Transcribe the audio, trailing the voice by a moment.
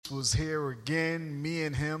was here again. Me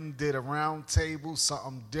and him did a round table,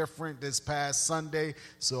 something different this past Sunday.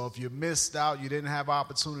 So if you missed out, you didn't have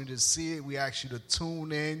opportunity to see it, we ask you to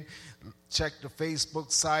tune in, check the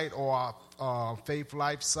Facebook site or our Faith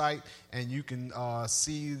Life site, and you can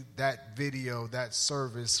see that video, that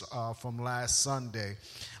service from last Sunday.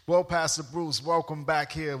 Well, Pastor Bruce, welcome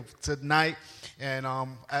back here tonight. And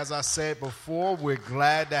as I said before, we're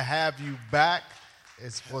glad to have you back.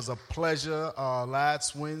 It was a pleasure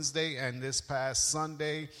last Wednesday and this past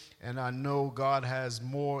Sunday, and I know God has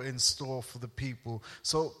more in store for the people.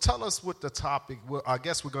 So tell us what the topic, I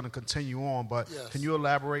guess we're going to continue on, but yes. Can you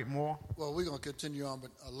elaborate more? Well, we're going to continue on, but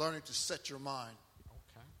learning to set your mind.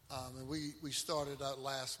 Okay. And we started out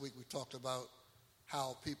last week, we talked about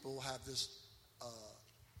how people have this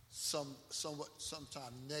sometimes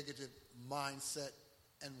negative mindset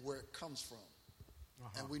and where it comes from.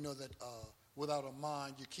 And we know that without a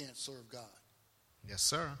mind, you can't serve God. Yes,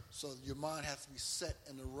 sir. So your mind has to be set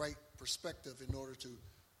in the right perspective in order to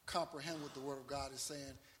comprehend what the Word of God is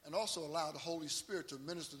saying, and also allow the Holy Spirit to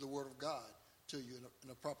minister the Word of God to you in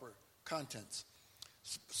a proper contents.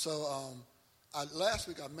 So last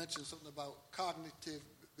week I mentioned something about cognitive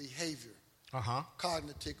behavior.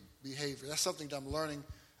 Cognitive behavior. That's something that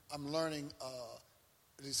I'm learning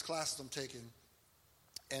these classes I'm taking.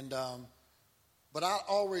 And but I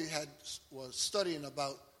already was studying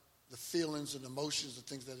about the feelings and emotions and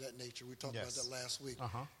things of that nature. We talked about that last week.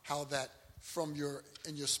 How that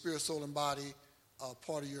in your spirit, soul, and body,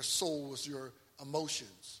 part of your soul was your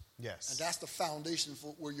emotions. Yes. And that's the foundation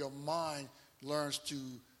for where your mind learns to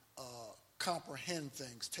comprehend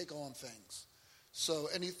things, take on things. So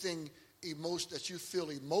anything that you feel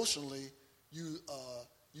emotionally, you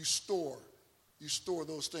store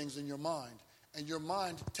those things in your mind, and your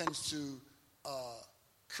mind tends to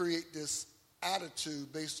create this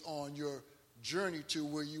attitude based on your journey to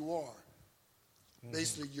where you are.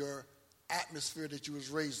 Basically, your atmosphere that you was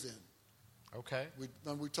raised in. Okay.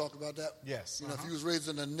 Remember we talked about that? Yes. If you was raised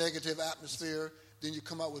in a negative atmosphere, then you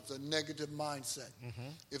come out with a negative mindset.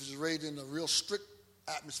 If it's raised in a real strict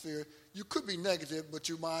atmosphere, you could be negative, but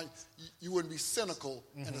you wouldn't be cynical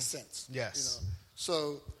in a sense. Yes.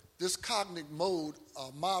 So this cognitive model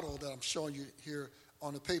that I'm showing you here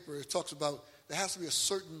on the paper, it talks about there has to be a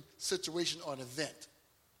certain situation or an event.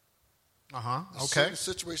 A certain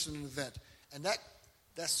situation and event. And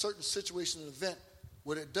that certain situation and event,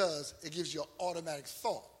 what it does, it gives you an automatic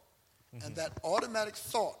thought. And that automatic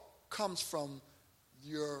thought comes from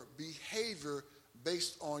your behavior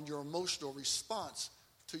based on your emotional response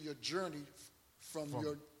to your journey from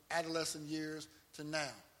your adolescent years to now.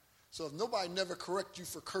 So if nobody never correct you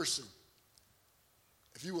for cursing,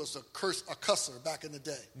 if you was a cusser back in the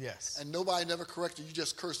day, yes, and nobody never corrected you,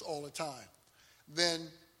 just cursed all the time, then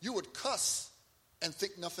you would cuss and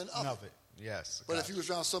think nothing of it. Yes. But if you was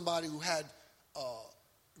around somebody who had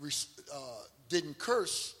didn't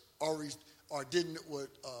curse or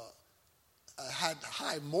had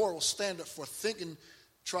high moral standard for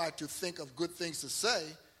tried to think of good things to say,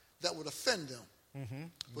 that would offend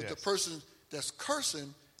them. But the person that's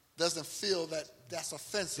cursing doesn't feel that that's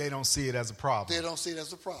offensive. They don't see it as a problem. They don't see it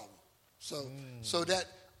as a problem. So that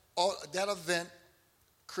event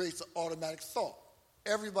creates an automatic thought.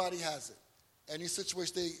 Everybody has it. Any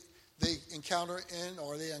situation they encounter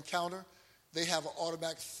they have an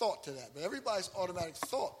automatic thought to that. But everybody's automatic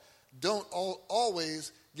thought don't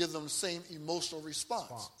always give them the same emotional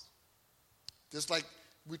response. Just like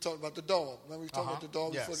we talked about the dog. Remember we talked about the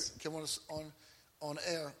dog before it came on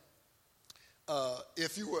air.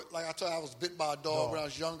 If you were, like I told you, I was bit by a dog when I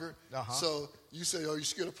was younger. So you say, oh, you're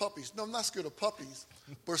scared of puppies. No, I'm not scared of puppies.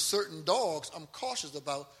 But certain dogs I'm cautious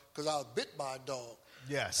about because I was bit by a dog.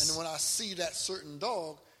 Yes. And then when I see that certain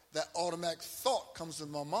dog, that automatic thought comes to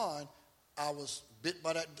my mind. I was bit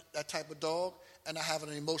by that type of dog, and I have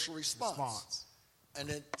an emotional response. And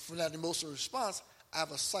then from that emotional response, I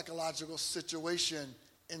have a psychological situation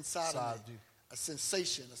inside of me, a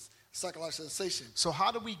sensation, a psychological sensation. So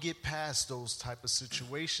how do we get past those type of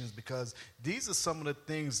situations? Because these are some of the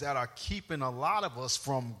things that are keeping a lot of us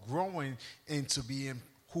from growing into being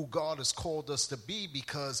who God has called us to be,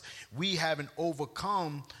 because we haven't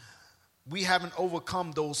overcome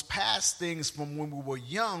those past things from when we were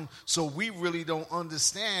young, so we really don't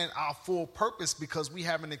understand our full purpose because we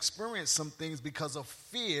haven't experienced some things because of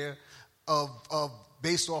fear of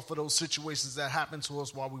based off of those situations that happened to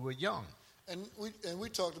us while we were young. And we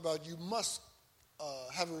talked about you must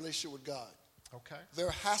have a relationship with God. Okay.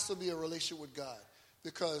 There has to be a relationship with God,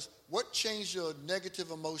 because what changed your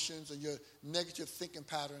negative emotions and your negative thinking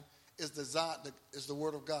pattern is the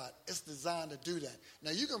Word of God. It's designed to do that.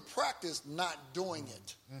 Now, you can practice not doing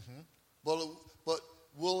it, but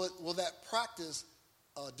will that practice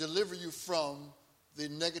deliver you from the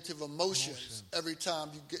negative emotions every time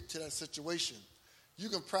you get to that situation? You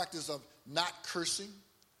can practice of not cursing,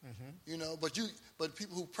 but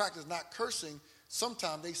people who practice not cursing,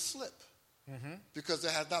 sometimes they slip because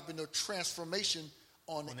there has not been no transformation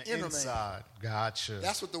on the inner inside. Man. Gotcha.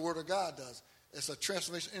 That's what the Word of God does. It's a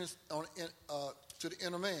transformation to the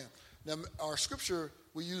inner man. Now, our scripture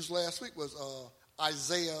we used last week was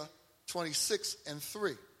Isaiah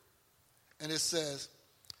 26:3. And it says,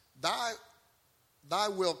 Thy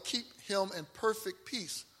will keep him in perfect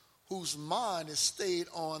peace, whose mind is stayed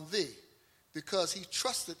on thee, because he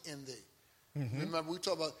trusted in thee. Remember, we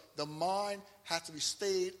talked about the mind has to be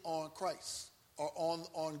stayed on Christ or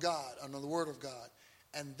on God, on the Word of God.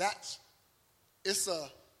 And it's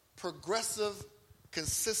a progressive,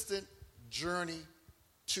 consistent journey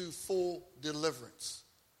to full deliverance.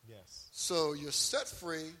 Yes. So you're set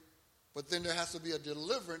free, but then there has to be a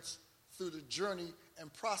deliverance through the journey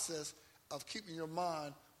and process of keeping your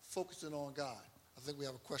mind focusing on God. I think we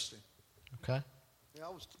have a question. Okay. Yeah,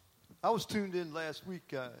 I was tuned in last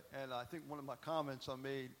week, and I think one of my comments I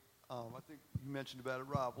made, I think you mentioned about it,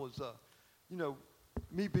 Rob, was,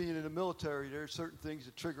 me being in the military, there are certain things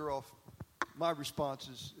that trigger off my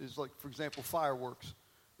responses. Is like, for example, fireworks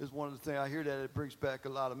is one of the things. I hear that it brings back a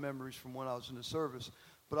lot of memories from when I was in the service,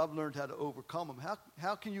 but I've learned how to overcome them.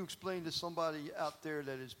 How can you explain to somebody out there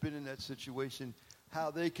that has been in that situation how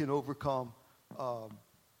they can overcome,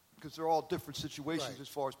 because they're all different situations as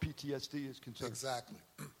far as PTSD is concerned. Exactly.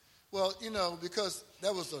 Well, because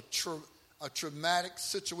that was a traumatic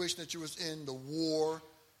situation that you was in, the war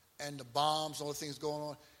and the bombs, all the things going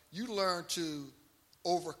on. You learn to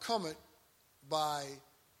overcome it by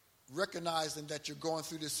recognizing that you're going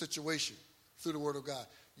through this situation through the Word of God.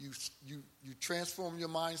 You transform your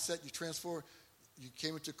mindset. You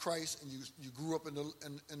came into Christ, and you grew up in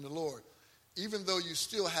the Lord. Even though you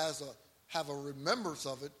still have a remembrance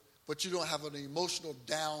of it, but you don't have an emotional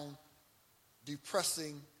down,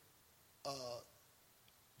 depressing,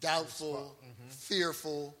 doubtful,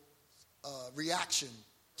 fearful reaction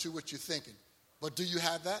to what you're thinking. But do you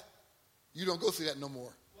have that? You don't go through that no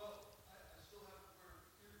more. Well, I still have to wear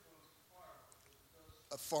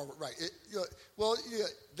earphones Right.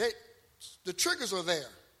 The triggers are there.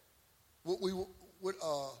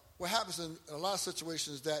 What happens in a lot of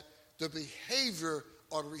situations is that the behavior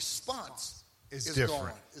or the response is different.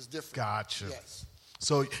 gone. Is different. Gotcha. Yes.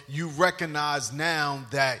 So you recognize now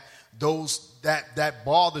that that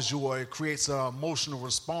bothers you, or it creates an emotional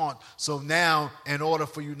response. So now, in order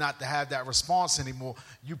for you not to have that response anymore,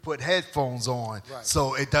 you put headphones on, Right.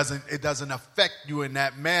 so it doesn't affect you in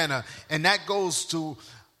that manner. And that goes to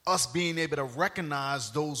us being able to recognize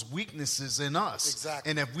those weaknesses in us. Exactly.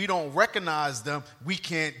 And if we don't recognize them, we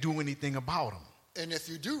can't do anything about them. And if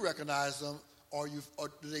you do recognize them, or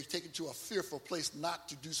do they take it to a fearful place not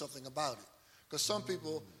to do something about it? Because some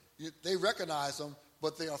people, they recognize them,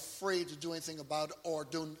 but they're afraid to do anything about it, or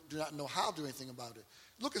do not know how to do anything about it.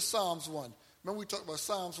 Look at Psalms 1. Remember we talked about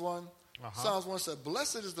Psalms 1? Psalms 1 said,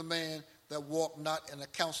 "Blessed is the man that walk not in the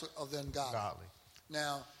counsel of the ungodly."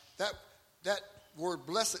 Now, that word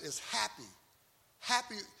blessed is happy.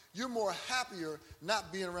 Happy. You're more happier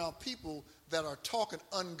not being around people that are talking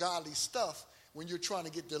ungodly stuff when you're trying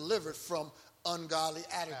to get delivered from ungodly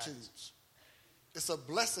attitudes. It's a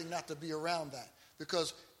blessing not to be around that,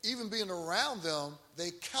 because even being around them,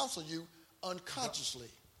 they counsel you unconsciously.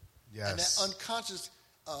 Yes. And that unconscious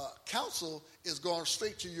counsel is going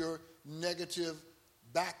straight to your negative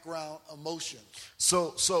background emotions.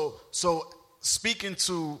 So speaking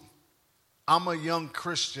to, I'm a young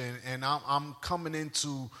Christian, and I'm coming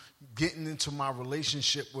into getting into my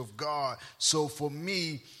relationship with God. So for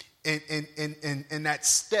me, in that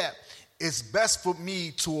step, it's best for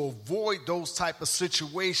me to avoid those type of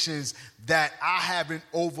situations that I haven't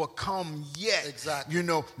overcome yet. Exactly.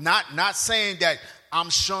 Not saying that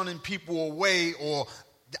I'm shunning people away or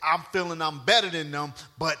I'm feeling I'm better than them,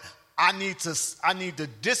 but I need to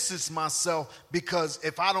distance myself, because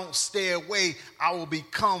if I don't stay away, I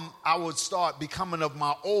would start becoming of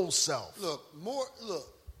my old self. The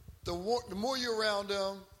more you're around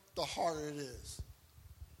them, the harder it is.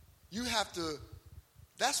 You have to.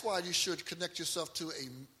 That's why you should connect yourself to a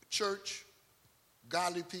church,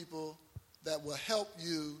 godly people that will help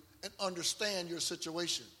you and understand your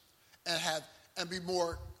situation, and be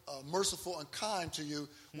more merciful and kind to you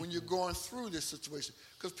when you're going through this situation.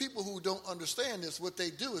 Because people who don't understand this, what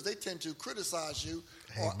they do is they tend to criticize you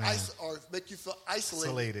or make you feel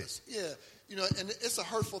isolated. Yeah, and it's a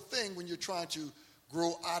hurtful thing when you're trying to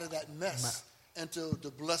grow out of that mess into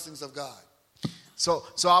the blessings of God. So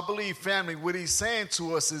I believe, family, what he's saying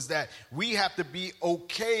to us is that we have to be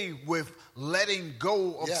okay with letting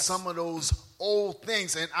go of some of those old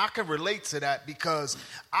things. And I can relate to that because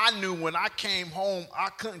I knew when I came home, I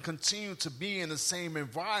couldn't continue to be in the same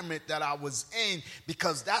environment that I was in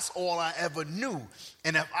because that's all I ever knew.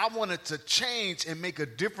 And if I wanted to change and make a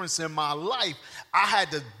difference in my life, I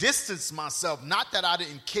had to distance myself. Not that I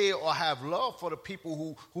didn't care or have love for the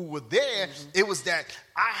people who were there. Mm-hmm. It was that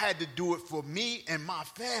I had to do it for me and my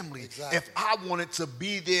family. Exactly. If I wanted to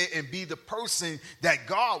be there and be the person that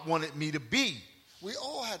God wanted me to be. We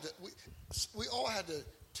all had to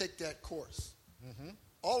take that course. Mm-hmm.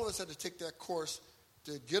 All of us had to take that course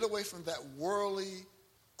to get away from that worldly,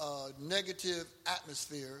 negative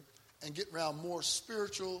atmosphere and get around more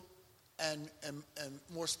spiritual and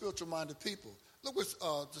more spiritual-minded people. Look what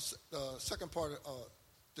the second part of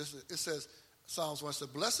this. It says, Psalms 1 says,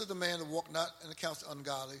 "Blessed is the man that walk not in the counsel of the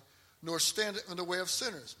ungodly, nor standeth in the way of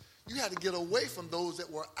sinners." You had to get away from those that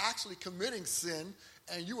were actually committing sin,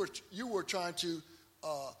 and you were trying to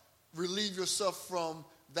relieve yourself from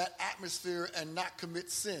that atmosphere and not commit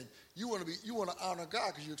sin. You want to honor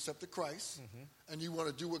God because you accepted Christ, mm-hmm. and you want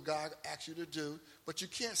to do what God asks you to do, but you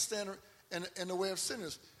can't stand in the way of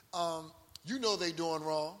sinners. You know they doing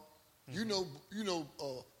wrong. Mm-hmm. You know,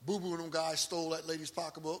 Boo Boo and them guys stole that lady's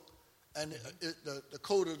pocketbook, and the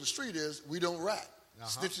code of the street is we don't rat. Uh-huh.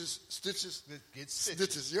 Stitches, get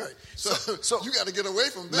stitches. Right. So you got to get away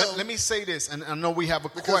from them. Let me say this, and I know we have a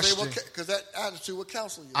question. Because that attitude will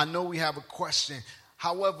counsel you. I know we have a question.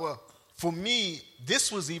 However, for me,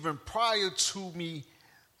 this was even prior to me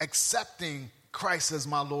accepting Christ as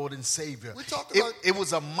my Lord and Savior. It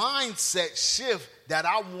was a mindset shift that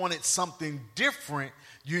I wanted something different,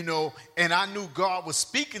 and I knew God was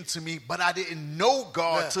speaking to me, but I didn't know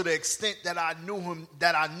God to the extent that I knew him,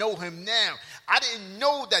 that I know him now. I didn't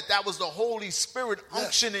know that was the Holy Spirit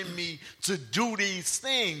unctioning me to do these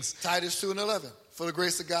things. Titus 2:11. For the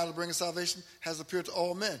grace of God to bring salvation has appeared to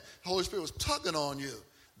all men. The Holy Spirit was tugging on you.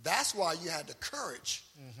 That's why you had the courage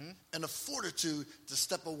and the fortitude to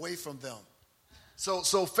step away from them.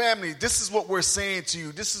 So family, this is what we're saying to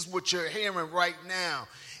you. This is what you're hearing right now.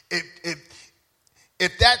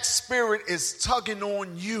 If that spirit is tugging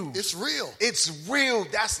on you, it's real. It's real.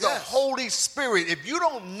 That's the Holy Spirit. If you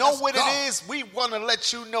don't know what it is, we want to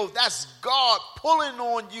let you know that's God pulling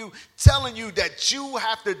on you, telling you that you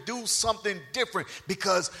have to do something different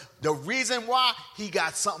because the reason why, he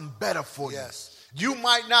got something better for you. You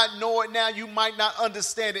might not know it now. You might not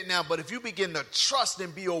understand it now. But if you begin to trust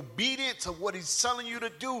and be obedient to what he's telling you to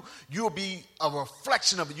do, you'll be a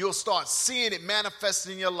reflection of it. You'll start seeing it manifest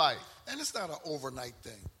in your life. And it's not an overnight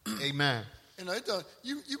thing. Amen.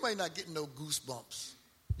 You may not get no goosebumps.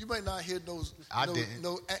 You may not hear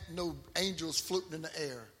no angels floating in the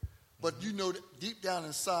air. But you know that deep down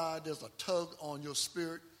inside there's a tug on your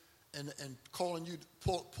spirit and calling you,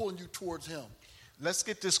 pulling you towards him. Let's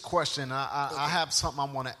get this question. I have something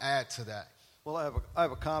I want to add to that. Well, I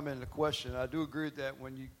have a comment and a question. I do agree that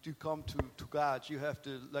when you do come to God, you have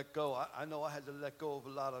to let go. I know I had to let go of a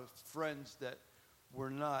lot of friends that were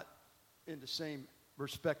not in the same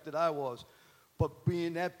respect that I was. But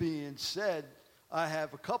being said, I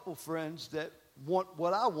have a couple friends that want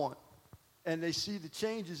what I want. And they see the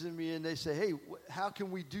changes in me and they say, hey, how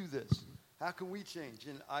can we do this? How can we change?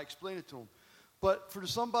 And I explain it to them. But for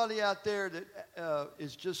somebody out there that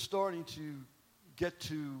is just starting to get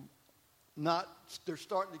to they're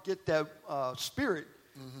starting to get that spirit,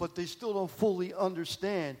 but they still don't fully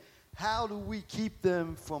understand, how do we keep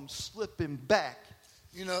them from slipping back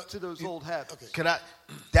to those old habits? Okay.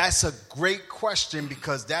 That's a great question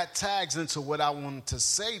because that tags into what I wanted to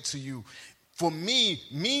say to you. For me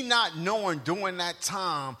not knowing during that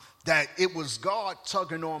time that it was God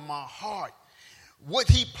tugging on my heart, what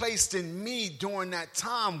he placed in me during that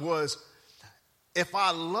time was, if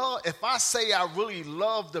I say I really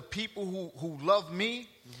love the people who love me,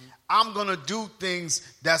 I'm gonna do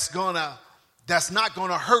things that's not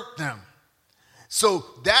gonna hurt them. So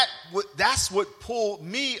that's what pulled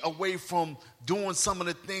me away from doing some of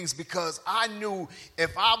the things, because I knew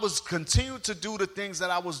if I was continuing to do the things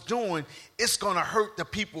that I was doing, it's going to hurt the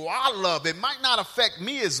people I love. It might not affect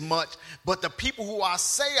me as much, but the people who I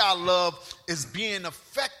say I love is being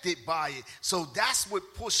affected by it. So that's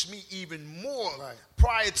what pushed me even more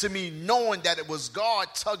prior to me knowing that it was God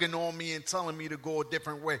tugging on me and telling me to go a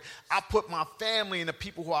different way. I put my family and the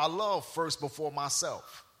people who I love first before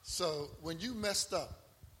myself. So when you messed up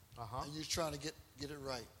and you're trying to get it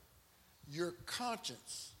right, your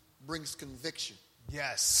conscience brings conviction.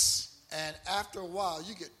 Yes. And after a while,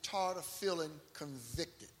 you get tired of feeling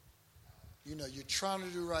convicted. You know, you're trying to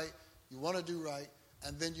do right, you want to do right,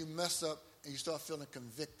 and then you mess up and you start feeling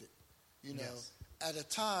convicted. You know, at a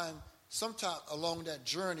time, sometime along that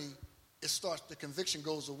journey, the conviction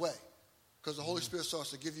goes away because the Holy Spirit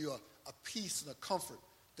starts to give you a peace and a comfort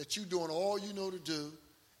that you're doing all you know to do.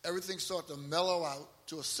 Everything starts to mellow out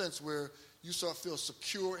to a sense where you start to feel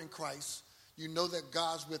secure in Christ. You know that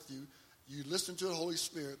God's with you. You listen to the Holy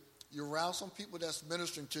Spirit. You're around some people that's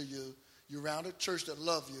ministering to you. You're around a church that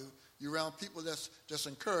love you. You're around people that's just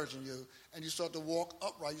encouraging you. And you start to walk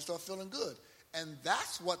upright. You start feeling good. And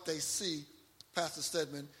that's what they see, Pastor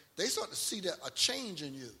Stedman. They start to see that a change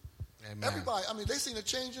in you. Amen. Everybody, I mean, they seen a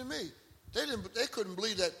change in me. They couldn't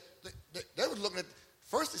believe that. They were looking at,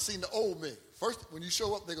 first they seen the old me. First, when you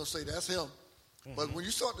show up, they're going to say, that's him. Mm-hmm. But when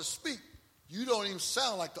you start to speak, you don't even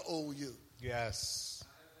sound like the old you. Yes.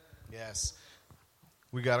 Yes.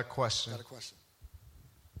 We got a question. Got a question.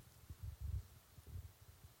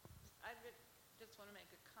 I just want to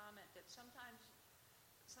make a comment that sometimes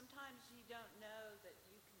you don't know that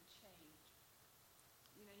you can change.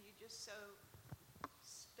 You know, you're just so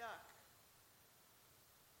stuck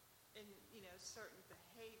in, you know, certain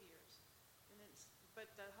behaviors. But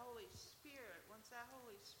the Holy Spirit, once that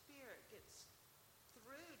Holy Spirit gets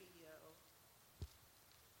through to you,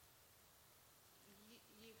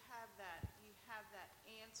 you have that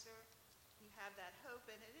answer, you have that hope,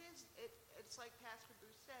 and it's like Pastor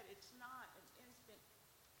Bruce said, it's not an instant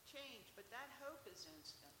change, but that hope is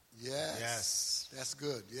instant. Yes. That's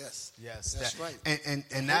good. Yes. Yes. That's right.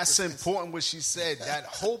 And that's important what she said. That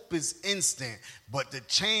hope is instant, but the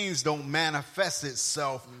change don't manifest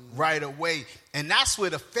itself right away. And that's where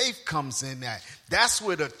the faith comes in at. That's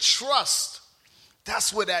where the trust.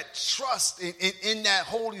 That's where that trust in that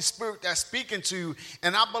Holy Spirit that's speaking to you.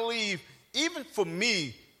 And I believe even for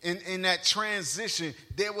me in that transition,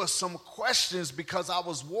 there were some questions because I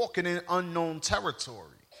was walking in unknown territory.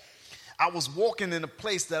 I was walking in a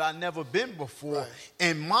place that I'd never been before. Right.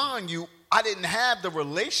 And mind you, I didn't have the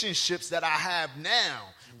relationships that I have now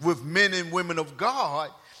with men and women of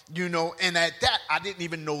God, you know, and at that, I didn't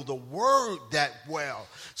even know the word that well.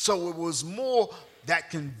 So it was more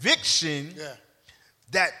that conviction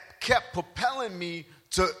that kept propelling me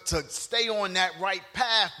to stay on that right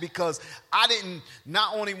path because I didn't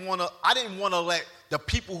want to let the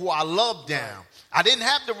people who I love down. Right. I didn't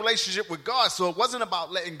have the relationship with God, so it wasn't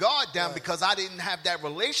about letting God down because I didn't have that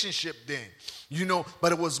relationship then, you know.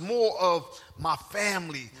 But it was more of my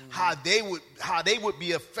family, how they would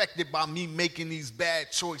be affected by me making these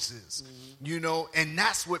bad choices, you know. And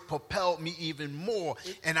that's what propelled me even more.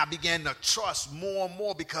 And I began to trust more and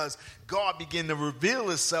more because God began to reveal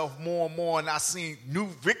Himself more and more, and I seen new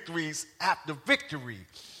victories after victory.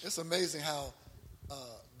 It's amazing how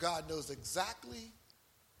God knows exactly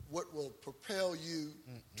what will propel you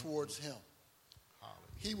towards Him.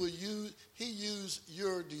 He used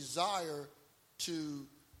your desire to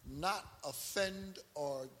not offend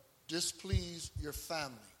or displease your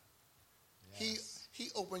family. Yes. He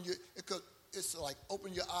opened it's like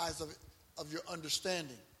open your eyes of your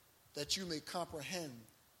understanding that you may comprehend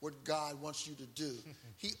what God wants you to do.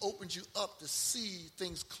 He opens you up to see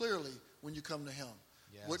things clearly when you come to Him.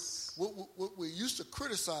 Yes. What we used to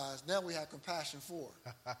criticize, now we have compassion for.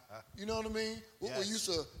 You know what I mean? What we used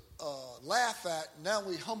to laugh at, now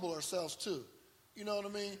we humble ourselves too. You know what I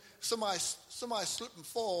mean? Somebody slip and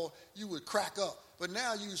fall, you would crack up. But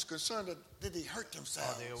now you're concerned that did they hurt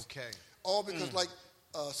themselves? Are they okay? All because like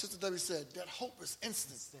Sister Debbie said, that hope is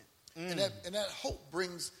instant. And that hope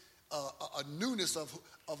brings a newness of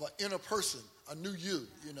an inner person, a new you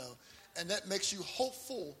know. And that makes you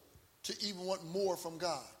hopeful to even want more from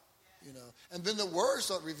God, you know. And then the word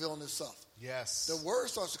starts revealing itself. Yes. The word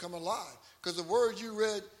starts to come alive. Because the word you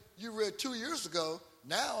read 2 years ago,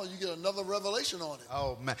 now you get another revelation on it.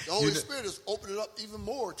 Oh, man. The Holy Spirit has opened it up even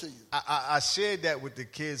more to you. I shared that with the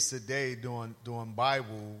kids today during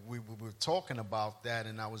Bible. We were talking about that,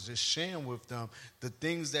 and I was just sharing with them the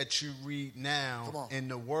things that you read now in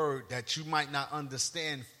the word that you might not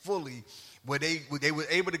understand fully, where they were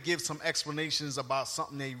able to give some explanations about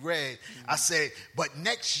something they read. I said, but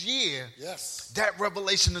next year, that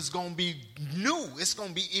revelation is going to be new. It's going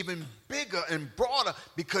to be even bigger and broader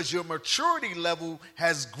because your maturity level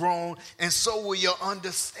has grown, and so will your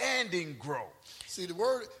understanding grow. See, the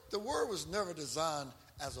word was never designed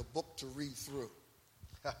as a book to read through.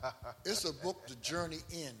 It's a book to journey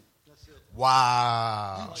in. That's it.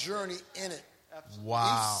 Wow. You journey in it. Absolutely.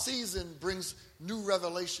 Wow. Each season brings new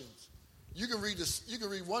revelations. You can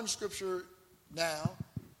read one scripture now,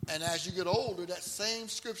 and as you get older, that same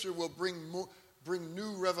scripture will bring bring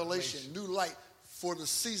new revelation, new light for the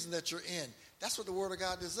season that you're in. That's what the Word of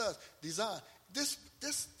God does. Design. This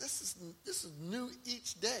is new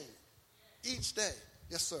each day. Each day.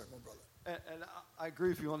 Yes, sir, my brother. And I agree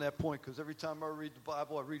with you on that point, because every time I read the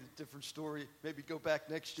Bible, I read a different story. Maybe go back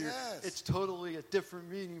next year. Yes. It's totally a different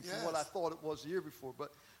meaning from what I thought it was the year before.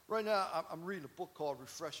 But right now, I'm reading a book called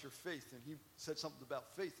Refresh Your Faith, and he said something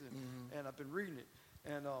about faith in it, and I've been reading it.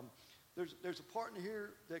 And there's a part in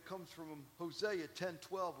here that comes from Hosea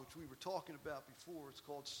 10:12, which we were talking about before. It's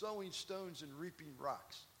called Sowing Stones and Reaping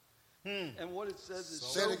Rocks. And what it says is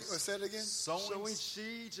say it again. Sowing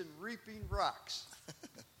seeds and reaping rocks.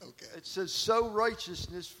 Okay. It says, sow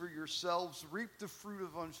righteousness for yourselves, reap the fruit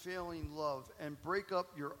of unfailing love, and break up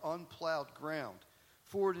your unplowed ground.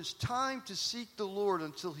 For it is time to seek the Lord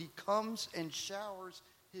until he comes and showers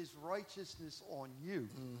his righteousness on you.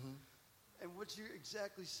 Mm-hmm. And what you're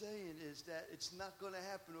exactly saying is that it's not going to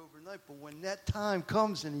happen overnight, but when that time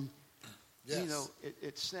comes and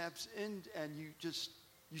it snaps in, and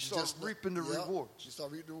you start reaping the rewards. You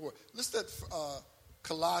start reaping the reward. Listen to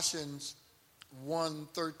Colossians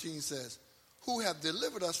 1:13 says, who have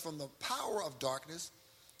delivered us from the power of darkness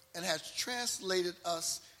and has translated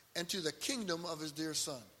us into the kingdom of his dear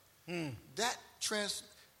Son. That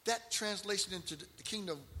translation into the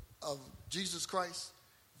kingdom of Jesus Christ,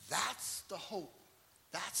 that's the hope.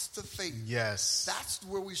 That's the faith. Yes. That's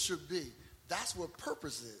where we should be. That's where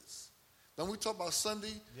purpose is. When we talk about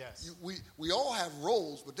Sunday, we all have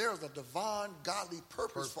roles, but there is a divine, godly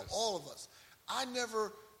purpose for all of us. I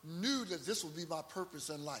never knew that this would be my purpose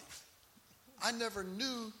in life. I never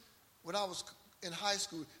knew when I was in high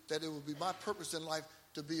school that it would be my purpose in life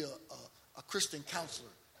to be a Christian counselor.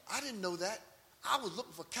 I didn't know that. I was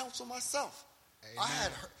looking for counsel myself. Amen. I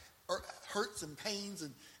had hurts and pains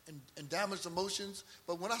and damaged emotions,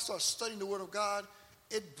 but when I started studying the Word of God,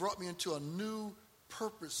 it brought me into a new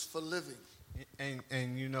purpose for living.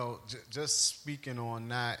 And you know, just speaking on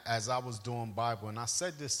that, as I was doing Bible, and I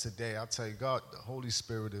said this today, I'll tell you, God, the Holy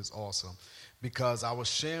Spirit is awesome, because I was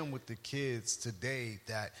sharing with the kids today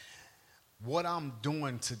that what I'm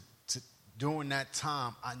doing during that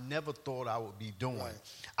time, I never thought I would be doing. Right.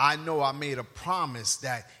 I know I made a promise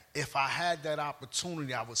that if I had that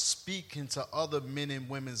opportunity, I would speak into other men and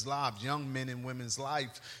women's lives, young men and women's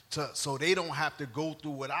lives, so they don't have to go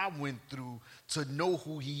through what I went through to know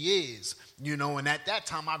who he is, you know. And at that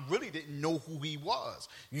time, I really didn't know who he was,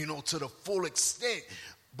 you know, to the full extent.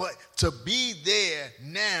 But to be there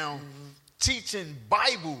now, teaching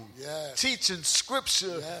Bible, teaching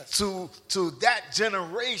Scripture to that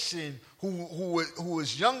generation who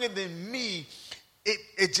is younger than me,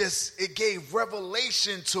 it gave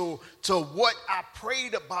revelation to what I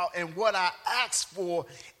prayed about and what I asked for,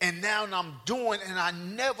 and now I'm doing, and I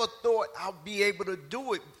never thought I'd be able to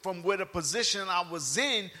do it from where the position I was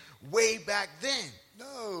in way back then.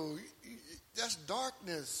 No, that's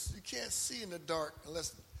darkness. You can't see in the dark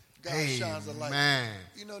unless God shines a light. Man.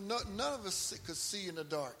 You know, none of us could see in the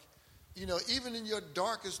dark. You know, even in your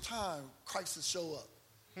darkest time, Christ will show up.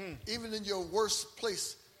 Even in your worst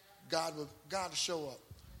place, God will show up.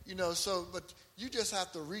 You know, so, but you just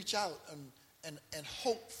have to reach out and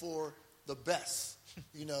hope for the best,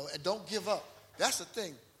 you know, and don't give up. That's the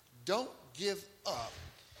thing. Don't give up.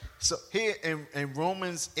 So here in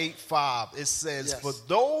Romans 8:5, it says, for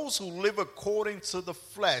those who live according to the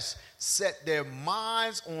flesh set their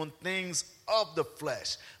minds on things of the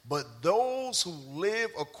flesh, but those who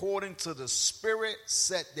live according to the Spirit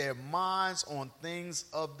set their minds on things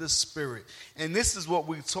of the Spirit. And this is what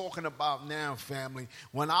we're talking about now, family.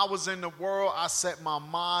 When I was in the world, I set my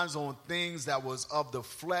minds on things that was of the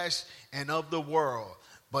flesh and of the world.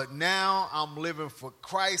 But now I'm living for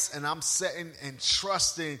Christ, and I'm setting and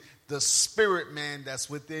trusting the Spirit, man, that's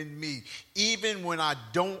within me, even when I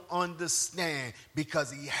don't understand, because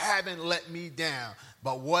he haven't let me down.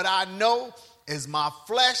 But what I know is my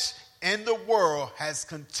flesh and the world has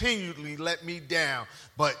continually let me down.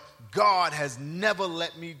 But God has never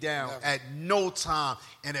let me down at no time.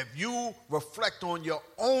 And if you reflect on your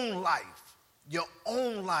own life,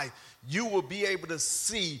 you will be able to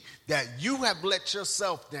see that you have let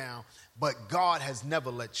yourself down, but God has never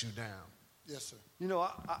let you down. Yes, sir. You know,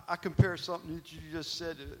 I compare something that you just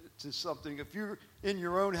said to something. If you're in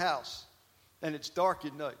your own house and it's dark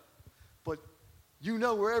at night, but you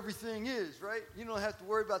know where everything is, right? You don't have to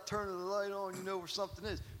worry about turning the light on. You know where something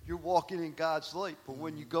is. You're walking in God's light. But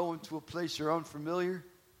when you go into a place you're unfamiliar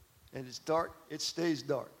and it's dark, it stays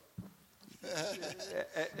dark.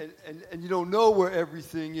 and you don't know where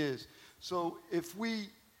everything is. So if we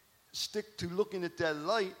stick to looking at that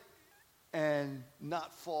light and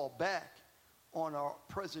not fall back, on our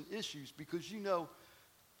present issues, because you know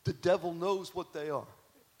the devil knows what they are.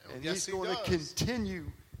 And Yes, he's going to continue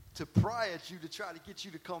to pry at you to try to get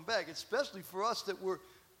you to come back, especially for us that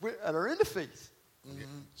are in the faith.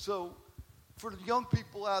 Mm-hmm. So for the young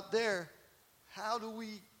people out there, how do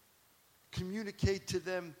we communicate to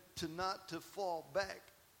them to not to fall back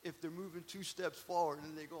if they're moving 2 steps forward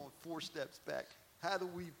and they're going 4 steps back? How do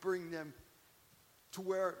we bring them to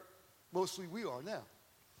where mostly we are now?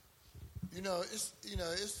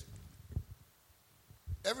 It's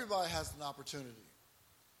everybody has an opportunity.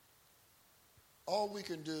 All we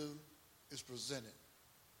can do is present it.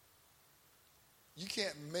 You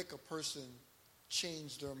can't make a person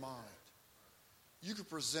change their mind. You can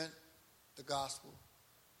present the gospel.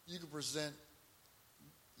 You can present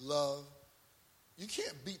love. You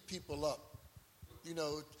can't beat people up.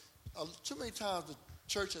 Too many times the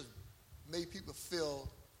church has made people feel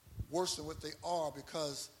worse than what they are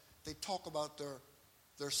because they talk about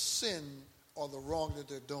their sin or the wrong that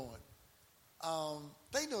they're doing.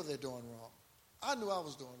 They know they're doing wrong. I knew I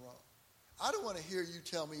was doing wrong. I don't want to hear you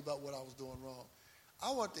tell me about what I was doing wrong.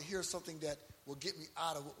 I want to hear something that will get me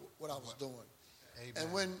out of what I was doing.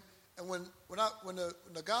 Amen. And when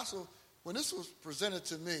the gospel, when this was presented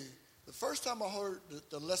to me, the first time I heard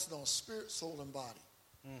the lesson on spirit, soul, and body.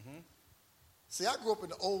 Mm-hmm. See, I grew up in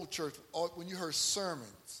the old church. When you heard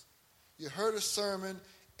sermons, you heard a sermon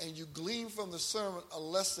and you gleaned from the sermon a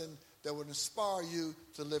lesson that would inspire you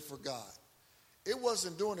to live for God. It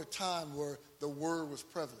wasn't during a time where the word was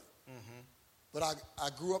prevalent. Mm-hmm. But I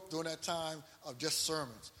grew up during that time of just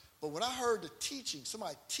sermons. But when I heard the teaching,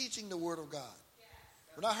 somebody teaching the word of God,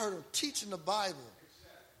 when I heard them teaching the Bible,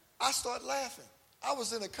 I started laughing. I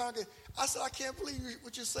was in a congregation. I said, I can't believe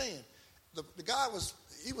what you're saying. The guy was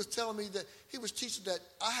telling me that he was teaching that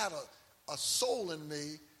I had a soul in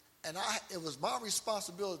me, and it was my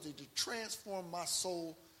responsibility to transform my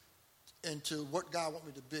soul into what God wanted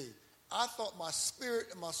me to be. I thought my spirit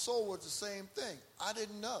and my soul was the same thing. I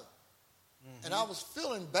didn't know. Mm-hmm. And I was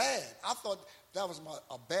feeling bad. I thought that was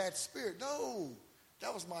a bad spirit. No,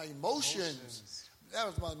 that was my emotions. That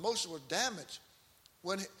was my emotional damage.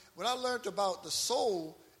 When I learned about the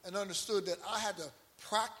soul and understood that I had to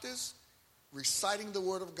practice reciting the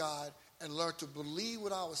word of God and learn to believe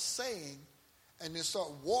what I was saying and then start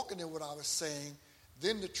walking in what I was saying,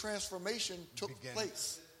 then the transformation took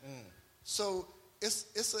place. Mm. So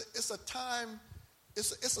it's a time,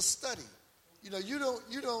 it's a study.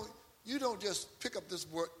 You don't just pick up this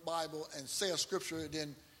Bible and say a scripture and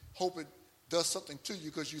then hope it does something to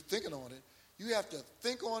you because you're thinking on it. You have to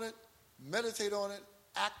think on it, meditate on it,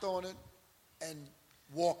 act on it, and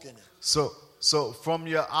walk in it. So from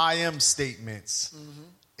your I am statements, mm-hmm.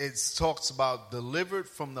 it talks about delivered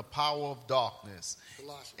from the power of darkness.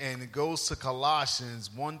 Colossians. And it goes to Colossians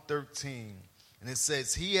 1:13. And it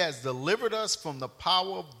says, he has delivered us from the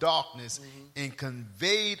power of darkness mm-hmm. and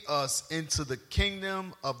conveyed us into the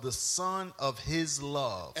kingdom of the Son of his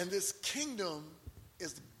love. And this kingdom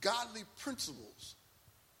is godly principles.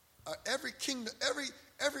 Every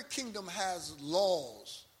kingdom has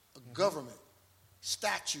laws, a mm-hmm. government,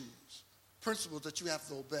 statutes, principles that you have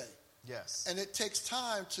to obey. Yes. And it takes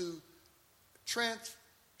time to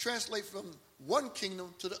translate from one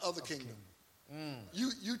kingdom to the other kingdom.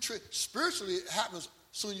 Spiritually, it happens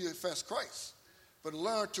soon you confess Christ. But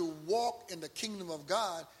learn to walk in the kingdom of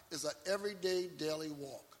God is an everyday, daily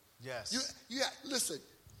walk. Yes. Listen,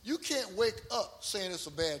 you can't wake up saying it's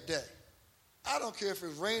a bad day. I don't care if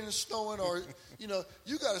it's raining, snowing, or, you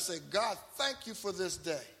got to say, God, thank you for this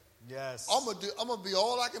day. Yes. I'm gonna be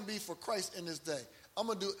all I can be for Christ in this day. I'm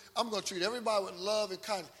gonna treat everybody with love and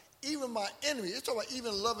kindness. Even my enemies. It's talking about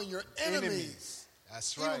even loving your enemies.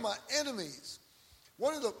 That's right. Even my enemies.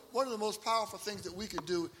 One of the most powerful things that we can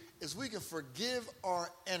do is we can forgive our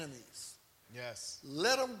enemies. Yes.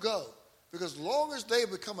 Let them go. Because long as they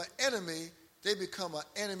become an enemy, they become an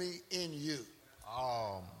enemy in you.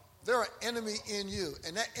 They're an enemy in you.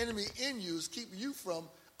 And that enemy in you is keeping you from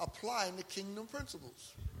applying the kingdom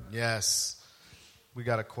principles. Yes. We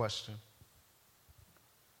got a question.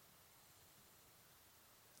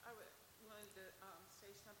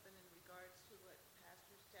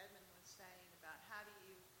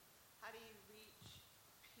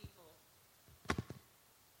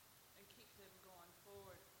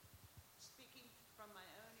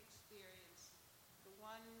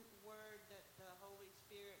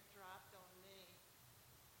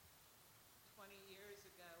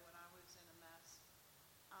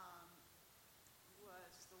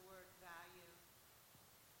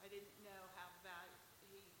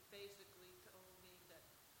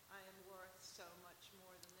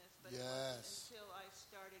 Yes. Until I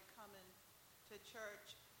started coming the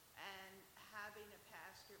church and having a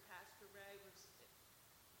pastor. Pastor Ray was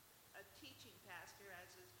a teaching pastor, as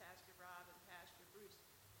is Pastor Rob and Pastor Bruce,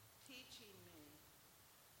 teaching me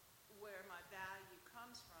where my value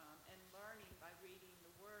comes from and learning by reading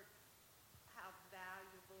the Word how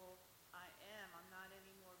valuable I am. I'm not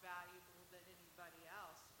any more valuable than anybody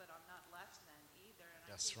else, but I'm not less than either.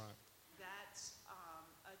 And That's right. That's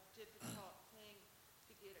a difficult thing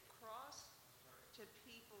to get across to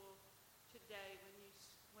people today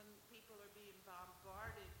when people are being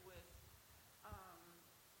bombarded with,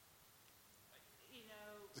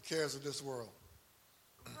 The cares of this world.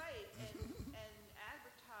 right, and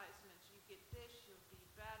advertisements. You get this, you'll be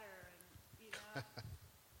better, and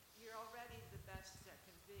you're already the best that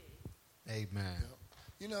can be. Amen.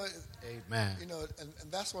 Amen. Amen.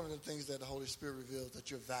 And that's one of the things that the Holy Spirit reveals, that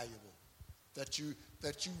you're valuable, that you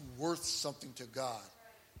worth something to God.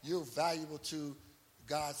 You're valuable to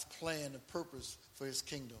God's plan and purpose for His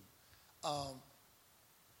kingdom.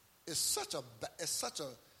 It's such a,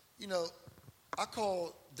 I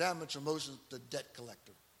call damaged emotions the debt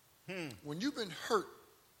collector. When you've been hurt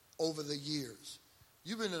over the years,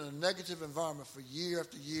 you've been in a negative environment for year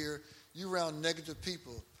after year, you're around negative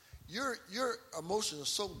people, your emotions are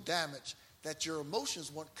so damaged that your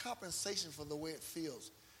emotions want compensation for the way it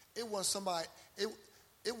feels. It wants somebody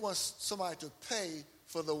to pay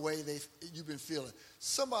for the way you've been feeling.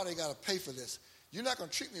 Somebody got to pay for this. You're not going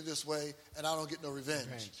to treat me this way, and I don't get no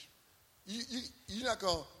revenge. You're not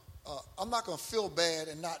going. I'm not going to feel bad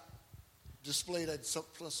and not display that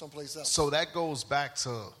someplace else. So that goes back to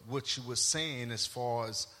what you were saying as far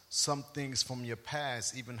as some things from your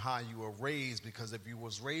past, even how you were raised, because if you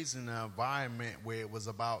was raised in an environment where it was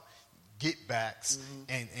about get-backs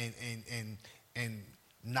and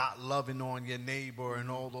not loving on your neighbor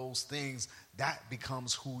and all those things, that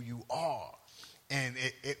becomes who you are. And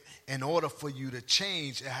in order for you to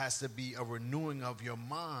change, it has to be a renewing of your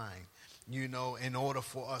mind, in order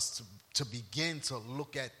for us to begin to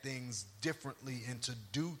look at things differently and to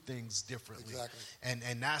do things differently. Exactly.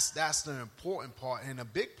 And that's the important part. And a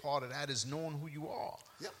big part of that is knowing who you are.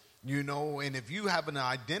 Yep. And if you have an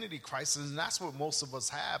identity crisis, and that's what most of us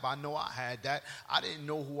have. I know I had that. I didn't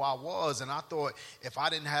know who I was, and I thought if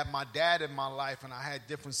I didn't have my dad in my life and I had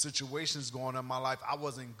different situations going on in my life, I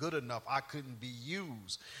wasn't good enough. I couldn't be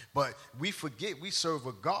used. But we forget we serve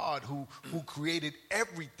a God who created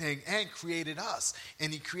everything and created us.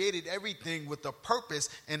 And He created everything with a purpose,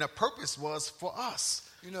 and the purpose was for us.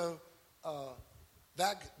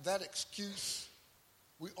 That excuse,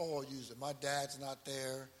 we all use it. My dad's not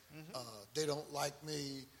there. They don't like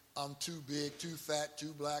me. I'm too big, too fat,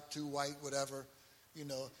 too black, too white, whatever. I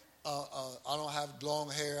don't have long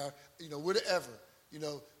hair. Whatever.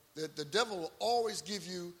 The devil will always give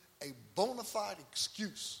you a bona fide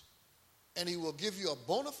excuse, and he will give you a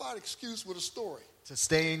bona fide excuse with a story to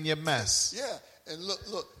stay in your mess. Yeah, and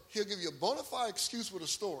look, he'll give you a bona fide excuse with a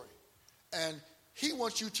story, and he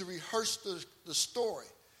wants you to rehearse the story.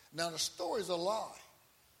 Now, the story is a lie.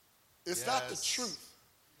 It's not the truth.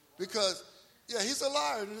 Because, he's a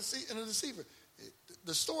liar and a deceiver.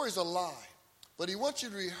 The story's a lie. But he wants you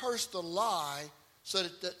to rehearse the lie so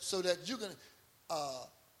that you can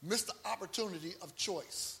miss the opportunity of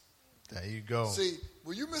choice. There you go. See,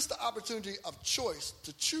 when you miss the opportunity of choice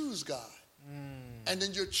to choose God, and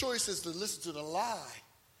then your choice is to listen to the lie,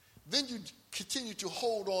 then you continue to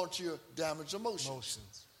hold on to your damaged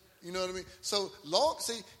emotions. You know what I mean? So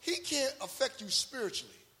he can't affect you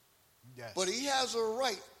spiritually. Yes. But he has a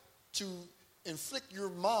right to inflict your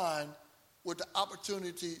mind with the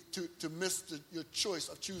opportunity to miss your choice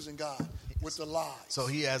of choosing God with the lies. So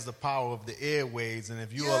he has the power of the airways, and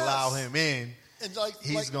if you allow him in, and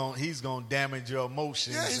he's going to damage your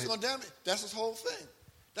emotions. Yeah, he's going to damage. That's his whole thing.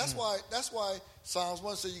 That's why Psalms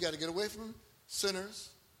 1 says you got to get away from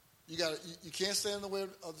sinners. You can't stand in the way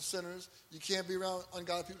of the sinners. You can't be around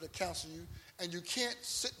ungodly people that counsel you, and you can't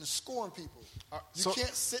sit and scorn people. You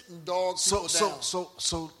can't sit and dog people down.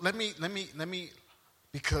 So let me,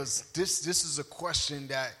 because this is a question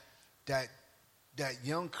that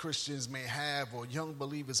young Christians may have or young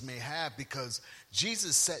believers may have, because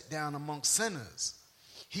Jesus sat down amongst sinners.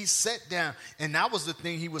 He sat down, and that was the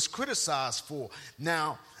thing he was criticized for.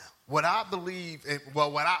 Now, what I believe,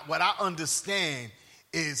 what I understand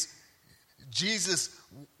is Jesus,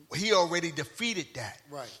 he already defeated that.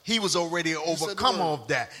 Right. He was already overcome of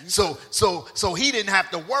that. So he didn't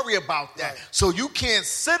have to worry about that. Right. So you can't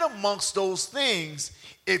sit amongst those things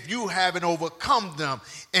if you haven't overcome them.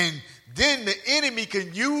 And then the enemy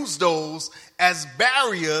can use those as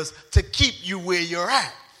barriers to keep you where you're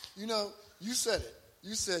at. You said it.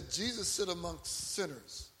 You said Jesus sit amongst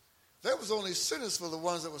sinners. There was only sinners for the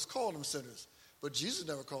ones that was called them sinners. But Jesus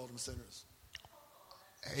never called them sinners.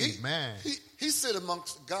 Amen. He said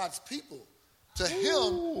amongst God's people, to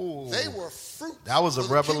him, they were fruit. That was a for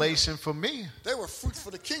the revelation kingdom. for me. They were fruit for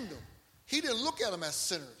the kingdom. He didn't look at them as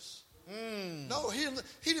sinners. No, he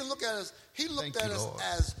didn't look at us. He looked Thank at you, us Lord.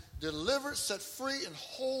 as delivered, set free, and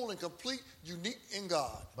whole and complete, unique in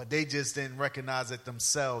God. But they just didn't recognize it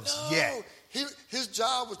themselves No, yet. his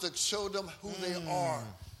job was to show them who they are.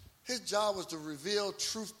 His job was to reveal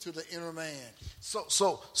truth to the inner man.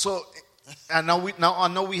 So I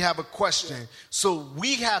know we have a question. Yeah. So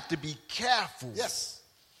we have to be careful Yes.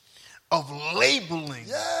 of labeling,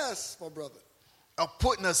 Yes, my brother. of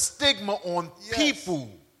putting a stigma on Yes.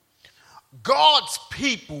 people. God's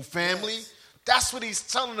people, family. Yes. That's what he's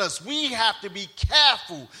telling us. We have to be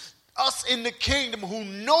careful. Us in the kingdom who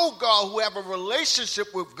know God, who have a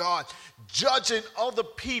relationship with God, judging other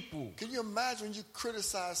people. Can you imagine when you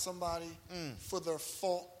criticize somebody for their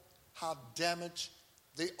fault, how damaged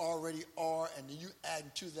they already are, and then you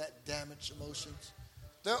add to that damaged emotions?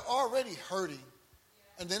 They're already hurting,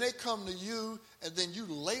 and then they come to you, and then you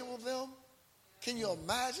label them. Can you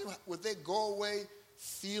imagine, would they go away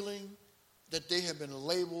feeling that they have been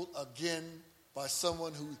labeled again by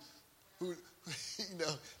someone who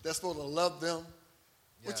that's supposed to love them?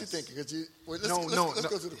 What you Yes. thinking? Let's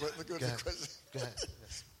go to the question. Go ahead.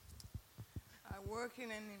 I work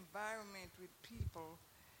in an environment with people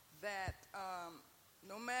that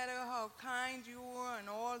no matter how kind you are and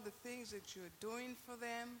all the things that you're doing for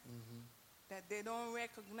them, that they don't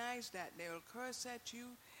recognize that. They'll curse at you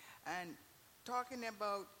and talking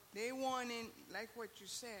about they wanting, like what you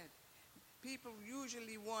said, people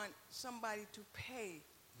usually want somebody to pay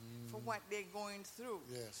for what they're going through.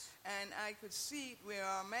 Yes. And I could see it where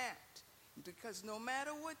I'm at. Because no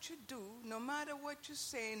matter what you do, no matter what you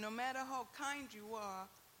say, no matter how kind you are,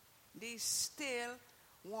 they still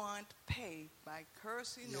want pay by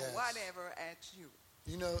cursing Yes. or whatever at you.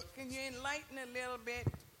 You know, Can you enlighten a little bit?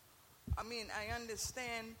 I mean, I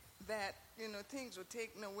understand that, things were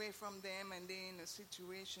taken away from them and they're in a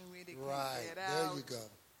situation where they right. can't get out. There you go.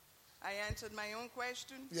 I answered my own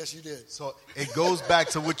question. Yes, you did. So it goes back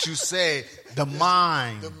to what you said, the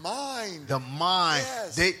mind. The mind. The mind.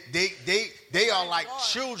 Yes. They are like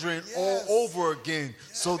children all over again.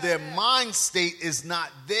 So their mind state is not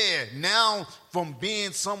there. Now, from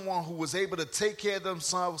being someone who was able to take care of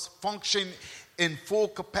themselves, function in full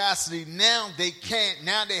capacity, now they can't.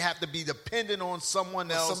 Now they have to be dependent on someone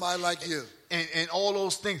else. Somebody like you. And all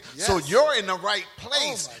those things. Yes. So you're in the right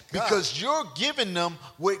place Oh, my God. because you're giving them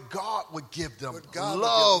what God would give them. What God would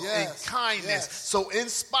Love give. and Yes. kindness. Yes. So in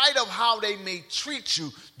spite of how they may treat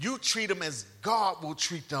you, you treat them as God will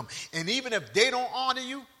treat them. And even if they don't honor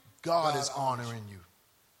you, God is honors honoring you.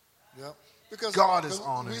 Yep. Because God is because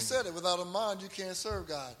honoring we said it, without a mind, you can't serve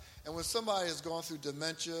God. And when somebody has gone through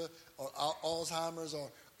dementia or Alzheimer's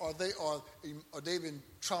or they've been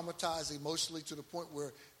traumatized emotionally to the point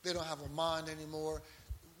where they don't have a mind anymore,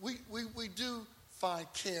 we do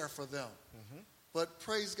find care for them. But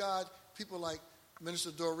praise God, people like Minister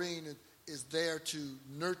Doreen is there to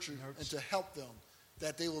nurture and to help them,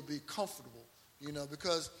 that they will be comfortable,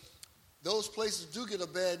 because those places do get a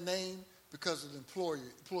bad name because of the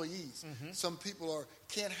employees. Some people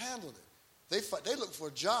can't handle it. They look for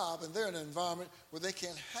a job, and they're in an environment where they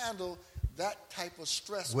can't handle that type of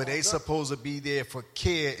stress. Where they supposed to be there for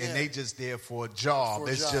care and they just there for a job. For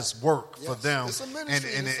a it's job. just work for Yes. them. It's a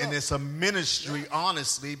ministry in and itself. it's a ministry,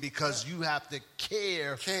 honestly, because you have to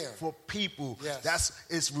care for people. Yes.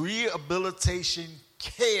 It's rehabilitation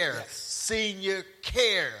care, Yes. senior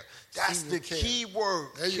care. That's Senior the care. key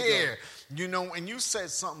word, There you care. And you said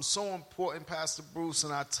something so important, Pastor Bruce,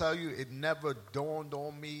 and I tell you, it never dawned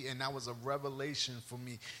on me, and that was a revelation for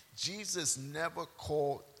me. Jesus never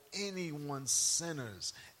called anyone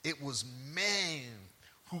sinners. It was man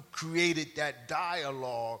who created that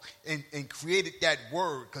dialogue and created that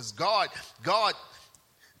word, because God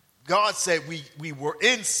said we were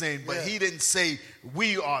in sin, but he didn't say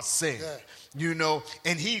we are sin.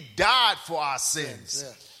 And he died for our sins.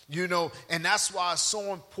 And that's why it's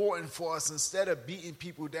so important for us, instead of beating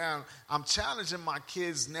people down, I'm challenging my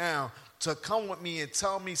kids now to come with me and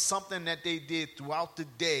tell me something that they did throughout the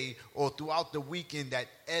day or throughout the weekend that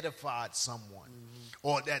edified someone,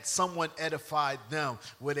 or that someone edified them,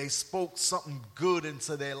 where they spoke something good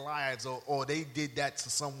into their lives, or they did that to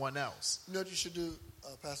someone else. You know what you should do,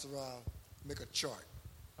 Pastor Rob? Make a chart.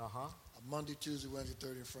 A Monday, Tuesday, Wednesday,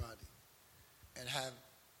 Thursday, and Friday. And have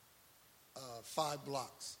 5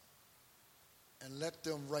 blocks. And let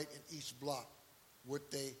them write in each block what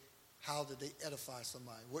they how did they edify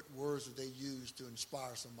somebody? What words did they use to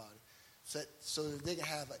inspire somebody? So that they can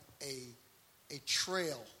have a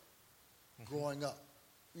trail growing up.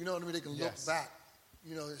 You know what I mean? They can look back.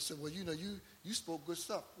 You know, they say, well, you know, you spoke good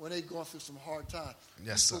stuff when they going through some hard time.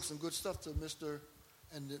 You spoke some good stuff to Mr.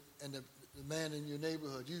 and the man in your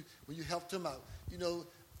neighborhood. When you helped him out, you know,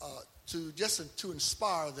 to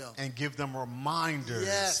inspire them and give them reminders.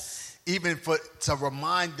 Yes. Even to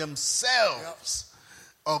remind themselves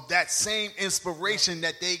of that same inspiration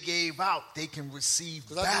that they gave out, they can receive back.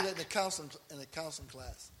 Because I do that in the counseling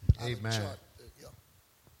class. Amen.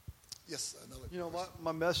 Yes, another. You know,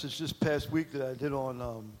 my message this past week that I did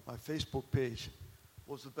on my Facebook page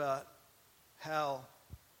was about how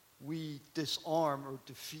we disarm or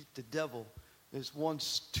defeat the devil. It's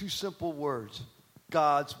two simple words: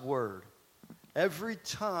 God's word. Every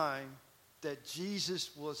time that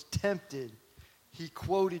Jesus was tempted, he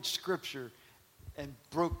quoted scripture and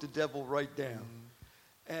broke the devil right down.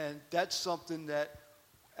 Mm-hmm. And that's something that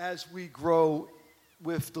as we grow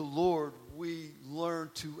with the Lord, we learn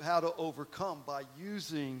how to overcome by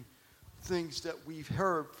using things that we've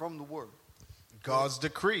heard from the Word. God's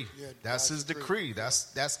decree. Yeah, that's God's his decree.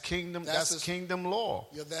 That's kingdom. That's kingdom law.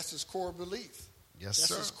 Yeah, that's his core belief. Yes, that's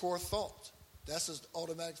sir. That's his core thought. That's his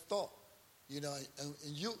automatic thought. You know, and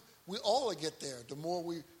we all get there. The more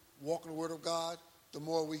we walk in the Word of God, the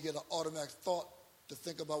more we get an automatic thought to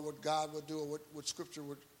think about what God would do or what Scripture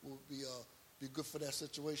would be good for that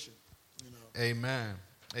situation. You know. Amen.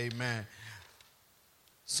 Amen.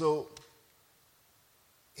 So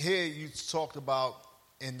here you talked about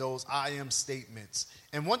in those I am statements.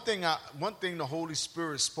 And one thing the Holy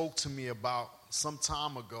Spirit spoke to me about some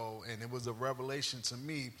time ago, and it was a revelation to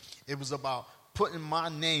me, it was about putting my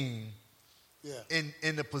name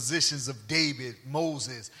in the positions of David,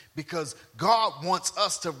 Moses, because God wants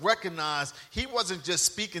us to recognize he wasn't just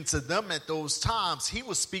speaking to them at those times, he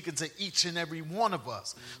was speaking to each and every one of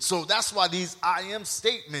us. Mm-hmm. So that's why these I am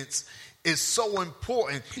statements is so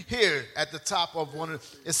important. Here at the top of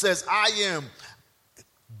it says, I am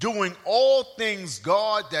doing all things,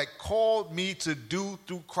 God, that called me to do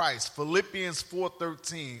through Christ. Philippians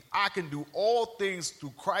 4:13. I can do all things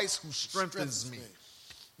through Christ who strengthens me.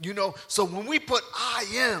 You know, so when we put I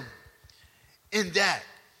am in that,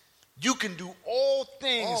 you can do all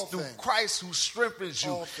things through Christ who strengthens you.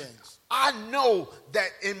 All things. I know that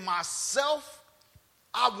in myself,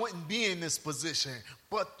 I wouldn't be in this position,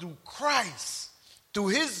 but through Christ, through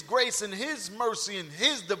his grace and his mercy and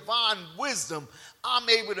his divine wisdom, I'm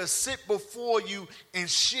able to sit before you and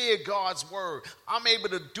share God's word. I'm able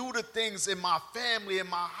to do the things in my family, in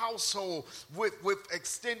my household, with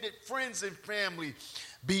extended friends and family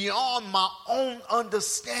beyond my own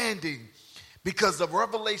understanding, because the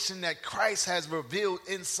revelation that Christ has revealed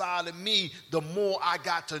inside of me, the more I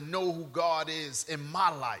got to know who God is in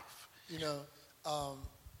my life. You know,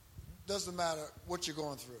 doesn't matter what you're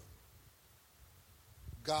going through.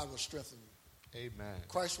 God will strengthen you. Amen.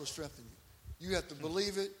 Christ will strengthen you. You have to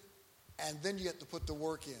believe it, and then you have to put the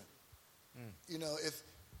work in. You know, if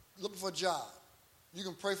looking for a job, you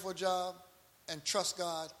can pray for a job and trust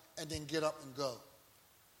God and then get up and go.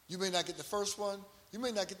 You may not get the first one. You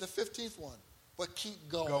may not get the 15th one, but keep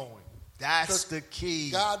going. That's the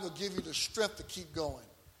key. God will give you the strength to keep going.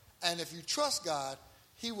 And if you trust God,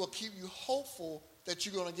 he will keep you hopeful that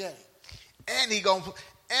you're going to get it.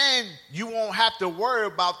 And you won't have to worry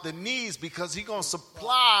about the needs, because he's going to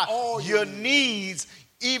supply all your needs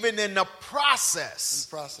even in the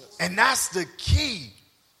process. And that's the key.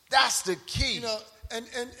 That's the key. You know,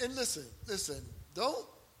 and listen, don't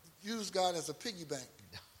use God as a piggy bank.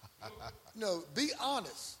 No, be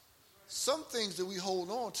honest. Some things that we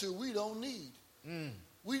hold on to, we don't need.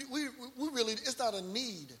 We really, it's not a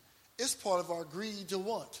need. It's part of our greed to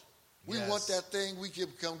want. We want that thing, we can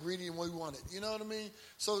become greedy and we want it. You know what I mean?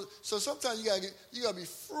 So sometimes you gotta be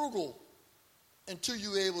frugal until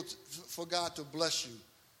you're able for God to bless you.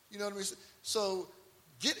 You know what I mean? So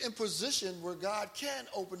get in position where God can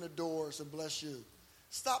open the doors and bless you.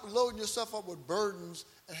 Stop loading yourself up with burdens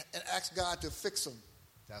and ask God to fix them.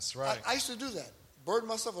 That's right. I used to do that. Burden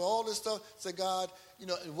myself with all this stuff. Say, God, you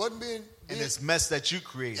know, it wasn't being and this mess that you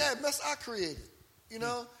created. Yeah, mess I created. You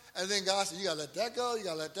know? And then God said, you got to let that go. You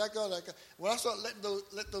got to let that go. When I start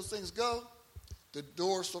letting those things go, the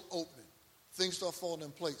doors start opening. Things start falling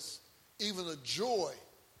in place. Even the joy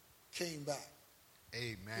came back.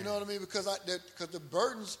 Amen. You know what I mean? Because the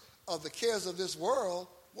burdens of the cares of this world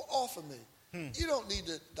were off of me. You don't need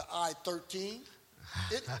the I-13.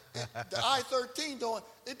 The I-13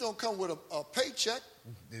 don't come with a paycheck.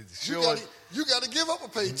 Sure. You got to give up a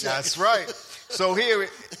paycheck. That's right. So here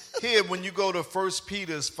here, when you go to 1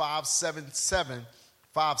 Peter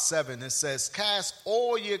 5:7, it says, cast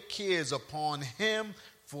all your cares upon him,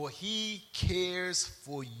 for he cares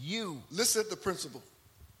for you. Listen to the principle.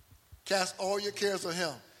 Cast all your cares on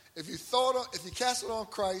him. If you cast it on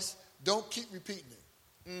Christ, don't keep repeating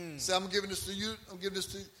it. Say, I'm giving this to you. I'm giving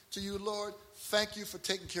this to you, Lord. Thank you for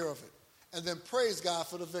taking care of it. And then praise God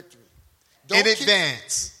for the victory. In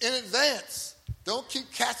advance. In advance. Don't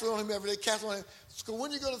keep casting on him every day. Cast on him. So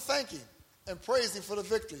when you're going to thank him and praise him for the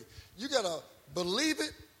victory, you got to believe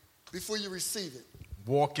it before you receive it.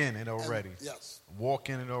 Walk in it already. Yes. Walk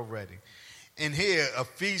in it already. And here,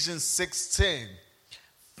 Ephesians 6:10.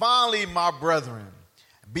 Finally, my brethren,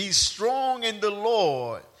 be strong in the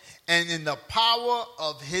Lord and in the power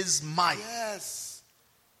of his might. Yes.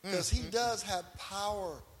 Because he does have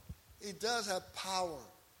power. He does have power.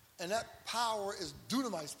 And that power is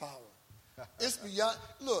dunamis power. It's beyond.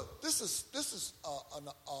 Look, this is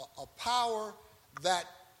a power that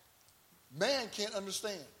man can't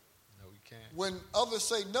understand. No, we can't. When others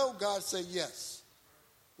say no, God say yes.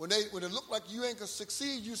 When it look like you ain't gonna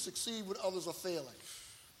succeed, you succeed when others are failing.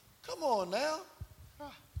 Come on now.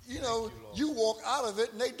 You walk out of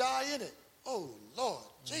it and they die in it. Oh Lord,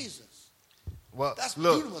 Jesus. Well, that's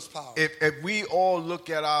look, dunamis power. If we all look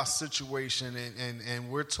at our situation and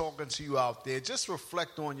we're talking to you out there, just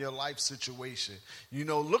reflect on your life situation.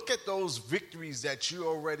 Look at those victories that you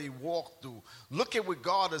already walked through. Look at what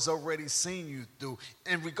God has already seen you through.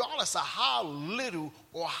 And regardless of how little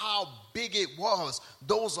or how big it was,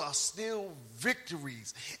 those are still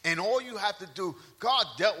victories. And all you have to do, God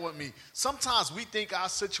dealt with me. Sometimes we think our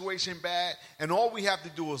situation bad, and all we have to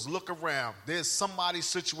do is look around. There's somebody's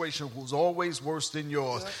situation who's always worse than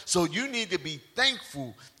yours. Yeah. So you need to be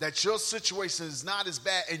thankful that your situation is not as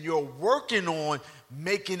bad, and you're working on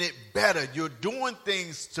making it better. You're doing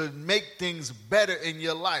things to make things better in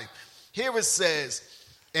your life. Here it says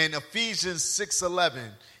in Ephesians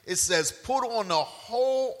 6:11, it says, put on the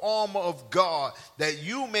whole armor of God that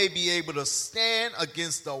you may be able to stand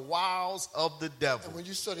against the wiles of the devil. And when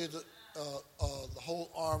you study the whole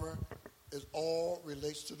armor, it all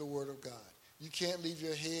relates to the Word of God. You can't leave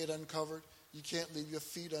your head uncovered. You can't leave your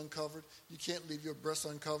feet uncovered. You can't leave your breasts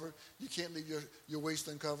uncovered. You can't leave your waist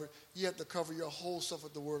uncovered. You have to cover your whole self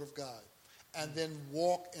with the Word of God. And then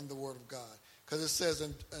walk in the Word of God. Because it says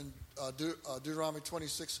in Deuteronomy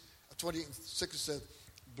 26, it says,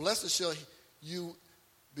 blessed shall you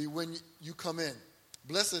be when you come in.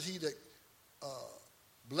 Blessed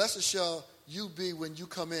shall you be when you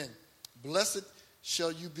come in. Blessed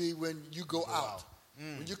shall you be when you go out.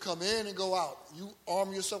 When you come in and go out, you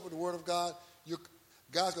arm yourself with the Word of God.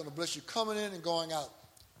 God's going to bless you coming in and going out.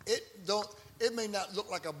 It may not look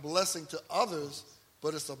like a blessing to others,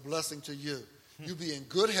 but it's a blessing to you. You be in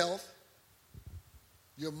good health.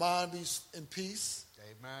 Your mind be in peace.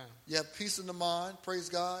 Amen. You have peace in the mind. Praise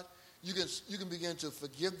God. You can begin to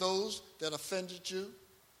forgive those that offended you,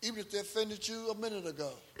 even if they offended you a minute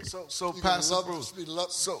ago. So Pastor Bruce,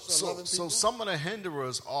 so some of the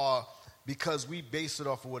hinderers are because we base it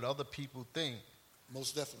off of what other people think.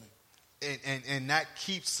 Most definitely. And that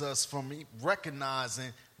keeps us from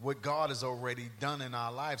recognizing what God has already done in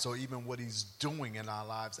our lives, or even what he's doing in our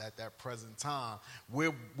lives at that present time.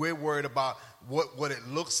 We're worried about what it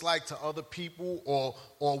looks like to other people, or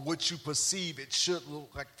what you perceive it should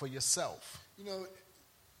look like for yourself. Now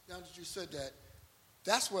that you said that,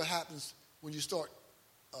 that's what happens when you start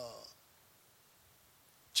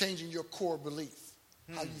changing your core belief,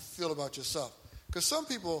 how you feel about yourself. Because some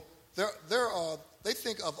people, they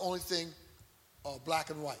think of only thing black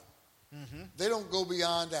and white. Mm-hmm. They don't go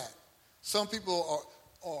beyond that. Some people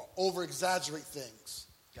are over-exaggerate things.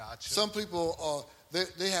 Gotcha. Some people they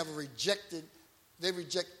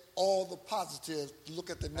reject all the positive to look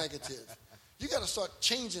at the negative. You got to start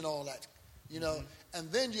changing all that,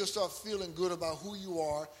 and then you'll start feeling good about who you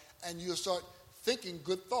are, and you'll start thinking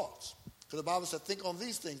good thoughts. Because the Bible said, think on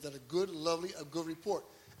these things that are good, lovely, a good report.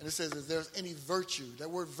 And it says, if there's any virtue, that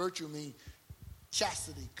word virtue means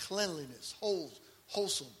chastity, cleanliness,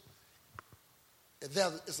 wholesome.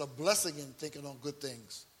 It's a blessing in thinking on good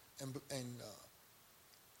things and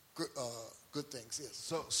good things.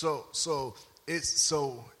 Yes.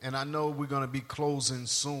 And I know we're going to be closing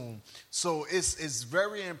soon. So it's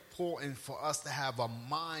very important for us to have a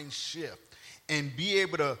mind shift and be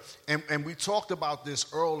able to. And we talked about this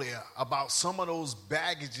earlier about some of those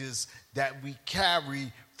baggages that we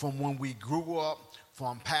carry from when we grew up,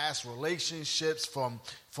 from past relationships, from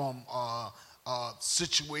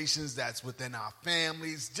situations that's within our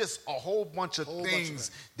families, just a whole bunch of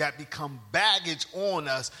things that become baggage on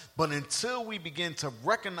us. But until we begin to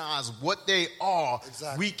recognize what they are,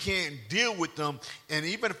 we can't deal with them. And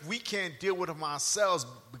even if we can't deal with them ourselves,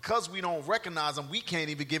 because we don't recognize them, we can't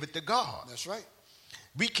even give it to God. That's right.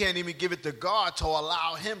 We can't even give it to God to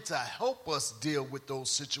allow him to help us deal with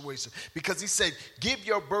those situations. Because he said, give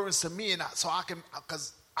your burdens to me, and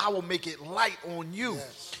because I will make it light on you.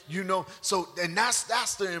 Yes. You know, so, and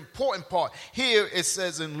that's the important part. Here it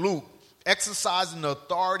says in Luke, exercising the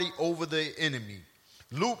authority over the enemy.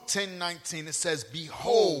 Luke 10:19, it says,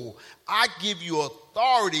 behold, I give you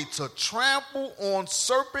authority to trample on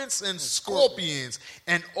serpents and scorpions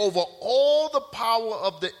and over all the power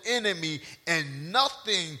of the enemy, and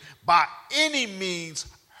nothing by any means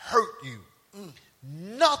hurt you.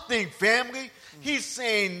 Nothing, family. He's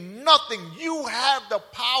saying nothing. You have the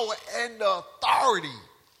power and the authority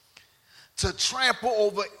to trample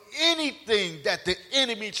over anything that the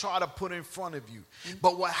enemy try to put in front of you.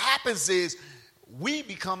 But what happens is we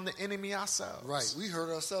become the enemy ourselves. Right. We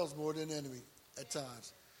hurt ourselves more than the enemy at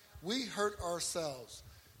times. We hurt ourselves.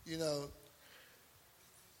 You know,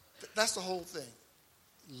 that's the whole thing.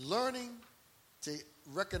 Learning to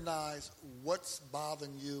recognize what's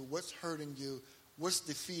bothering you, what's hurting you, what's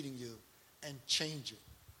defeating you, and change it.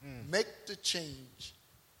 Make the change.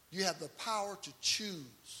 You have the power to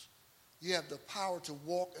choose. You have the power to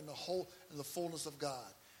walk in the fullness of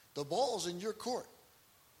God. The ball's in your court.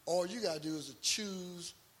 All you got to do is to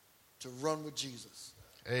choose to run with Jesus.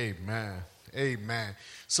 Amen. Amen.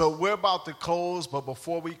 So we're about to close, but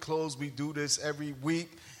before we close, we do this every week.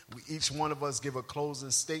 Each one of us give a closing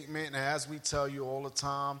statement, and as we tell you all the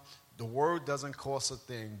time, the word doesn't cost a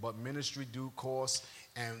thing, but ministry do cost.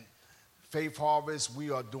 And Faith Harvest, we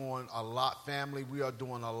are doing a lot, family. We are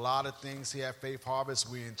doing a lot of things here at Faith Harvest.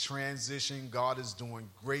 We're in transition. God is doing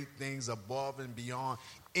great things above and beyond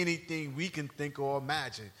anything we can think or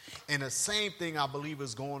imagine. And the same thing, I believe,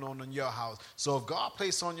 is going on in your house. So if God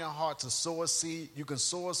placed on your heart to sow a seed, you can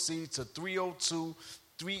sow a seed to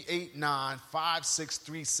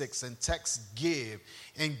 302-389-5636 and text give,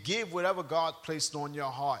 and give whatever God placed on your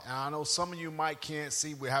heart. And I know some of you can't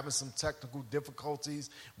see. We're having some technical difficulties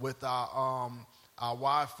with our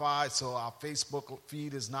Wi-Fi, so our Facebook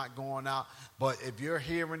feed is not going out. But if you're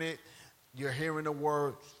hearing it, you're hearing the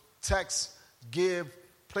word, text give,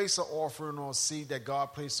 place an offering or a seed that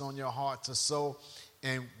God placed on your heart to sow.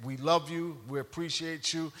 And we love you. We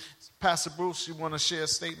appreciate you. Pastor Bruce, you want to share a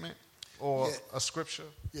statement or a scripture?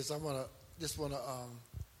 Yes, I just want to,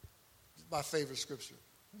 my favorite scripture.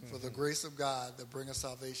 For the grace of God that bringeth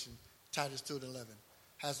salvation, Titus 2:11,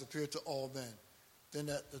 has appeared to all men. Then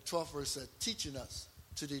the 12th verse said, teaching us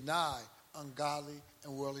to deny ungodly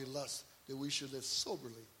and worldly lusts, that we should live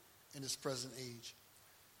soberly in this present age.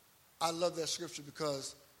 I love that scripture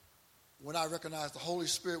because when I recognized the Holy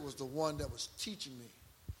Spirit was the one that was teaching me,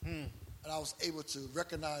 and I was able to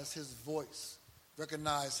recognize his voice,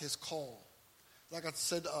 recognize his call. Like I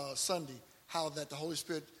said Sunday, how that the Holy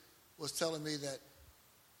Spirit was telling me that,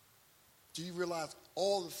 do you realize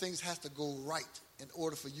all the things have to go right in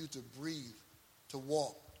order for you to breathe, to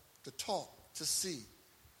walk, to talk, to see.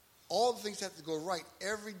 All the things have to go right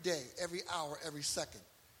every day, every hour, every second.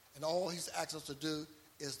 And all he's asked us to do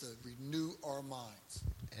is to renew our minds.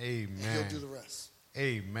 Amen. And he'll do the rest.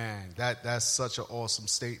 Amen. That's such an awesome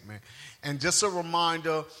statement. And just a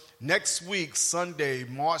reminder, next week, Sunday,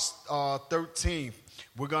 March 13th,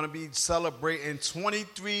 we're going to be celebrating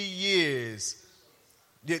 23 years.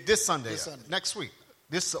 Yeah, this Sunday. Next week.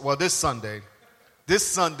 This Sunday. This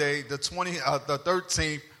Sunday, the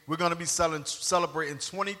 13th, we're going to be celebrating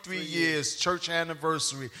 23 years church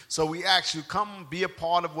anniversary. So we ask you, come be a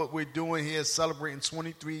part of what we're doing here, celebrating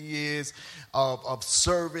 23 years of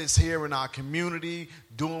service here in our community,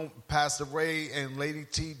 doing Pastor Ray and Lady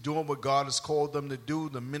T, doing what God has called them to do,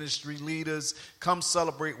 the ministry leaders. Come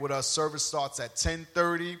celebrate with us. Service starts at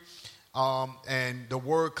 10:30. And the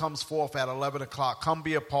word comes forth at 11 o'clock. Come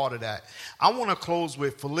be a part of that. I want to close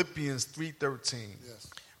with Philippians 3:13. Yes.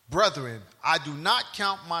 Brethren, I do not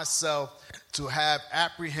count myself to have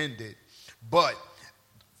apprehended, but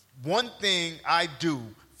one thing I do,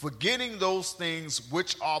 forgetting those things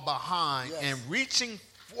which are behind, and reaching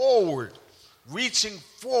forward,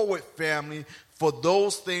 family, for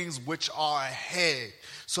those things which are ahead.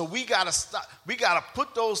 So we got to stop. We got to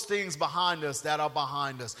put those things behind us that are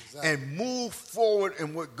behind us and move forward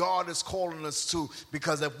in what God is calling us to.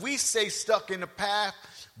 Because if we stay stuck in the past,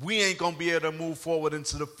 we ain't going to be able to move forward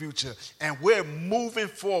into the future. And we're moving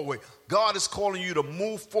forward. God is calling you to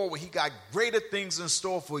move forward. He got greater things in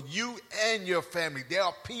store for you and your family. There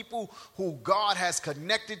are people who God has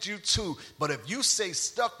connected you to, but if you stay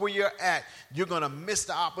stuck where you're at, you're going to miss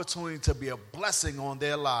the opportunity to be a blessing on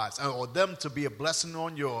their lives, or them to be a blessing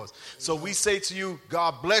on yours. So we say to you,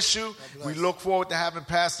 God bless you. We look forward to having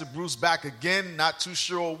Pastor Bruce back again. Not too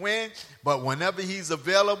sure when, but whenever he's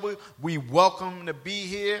available, we welcome him to be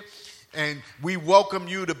here. And we welcome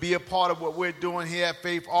you to be a part of what we're doing here at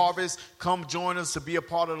Faith Harvest. Come join us to be a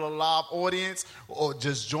part of the live audience, or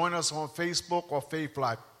just join us on Facebook or Faith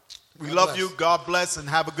Life. We love you. God bless, and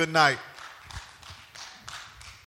have a good night.